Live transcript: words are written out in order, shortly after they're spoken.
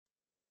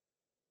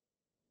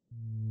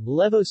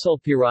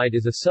Levosulpiride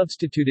is a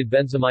substituted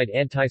benzamide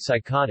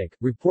antipsychotic,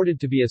 reported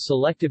to be a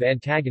selective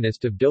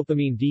antagonist of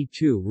dopamine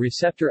D2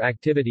 receptor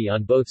activity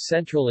on both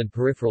central and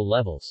peripheral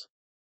levels.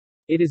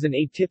 It is an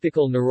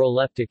atypical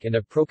neuroleptic and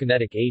a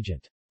prokinetic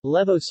agent.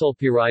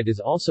 Levosulpiride is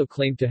also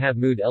claimed to have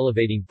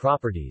mood-elevating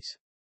properties.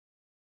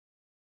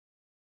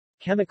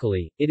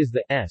 Chemically, it is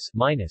the S-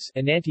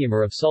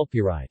 enantiomer of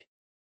sulpiride.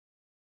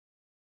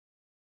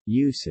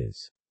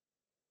 Uses.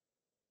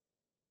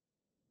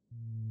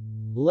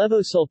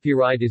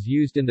 Levosulpiride is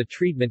used in the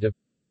treatment of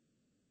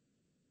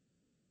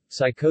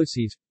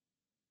psychoses,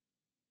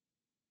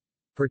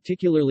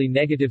 particularly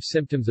negative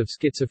symptoms of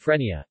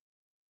schizophrenia,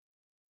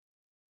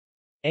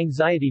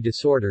 anxiety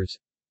disorders,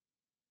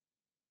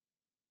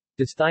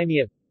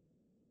 dysthymia,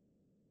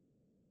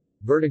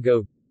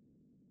 vertigo,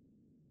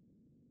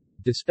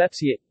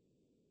 dyspepsia,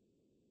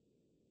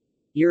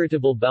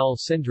 irritable bowel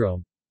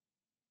syndrome,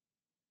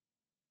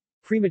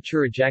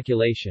 premature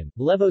ejaculation.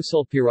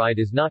 Levosulpiride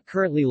is not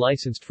currently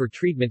licensed for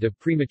treatment of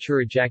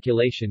premature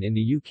ejaculation in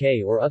the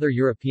UK or other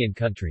European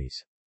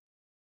countries.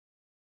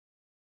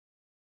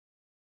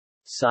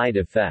 Side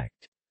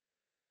effect.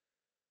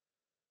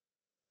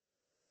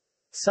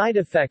 Side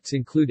effects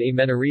include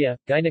amenorrhea,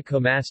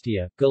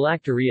 gynecomastia,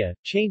 galactorrhea,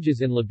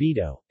 changes in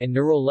libido, and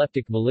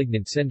neuroleptic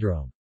malignant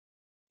syndrome.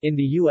 In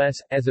the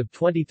U.S., as of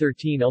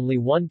 2013, only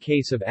one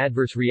case of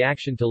adverse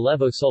reaction to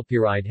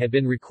levosulpiride had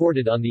been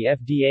recorded on the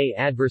FDA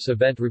Adverse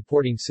Event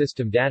Reporting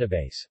System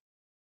database.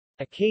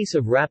 A case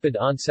of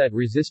rapid-onset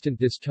resistant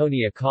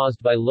dystonia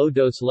caused by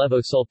low-dose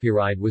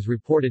levosulpiride was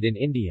reported in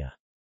India.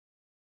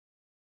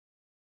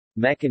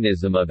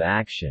 Mechanism of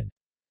action.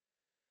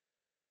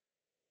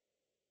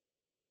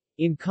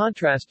 In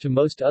contrast to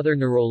most other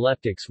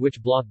neuroleptics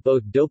which block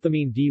both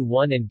dopamine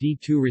D1 and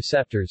D2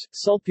 receptors,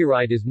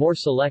 sulpiride is more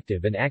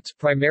selective and acts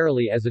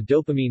primarily as a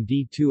dopamine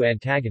D2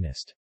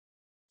 antagonist.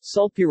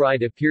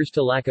 Sulpiride appears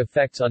to lack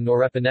effects on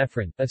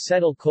norepinephrine,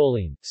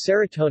 acetylcholine,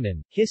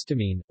 serotonin,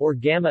 histamine, or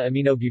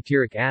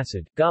gamma-aminobutyric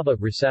acid GABA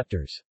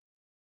receptors.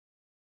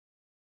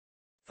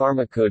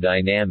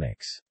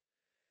 Pharmacodynamics.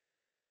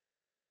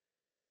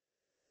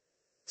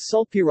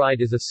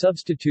 Sulpiride is a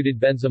substituted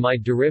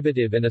benzamide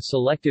derivative and a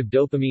selective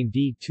dopamine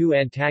D2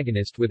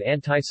 antagonist with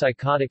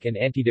antipsychotic and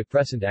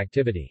antidepressant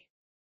activity.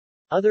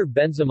 Other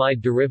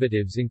benzamide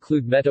derivatives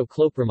include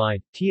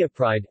metoclopramide,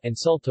 tiopride, and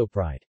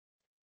sultopride.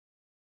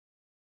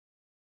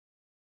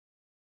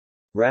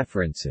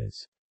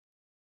 References.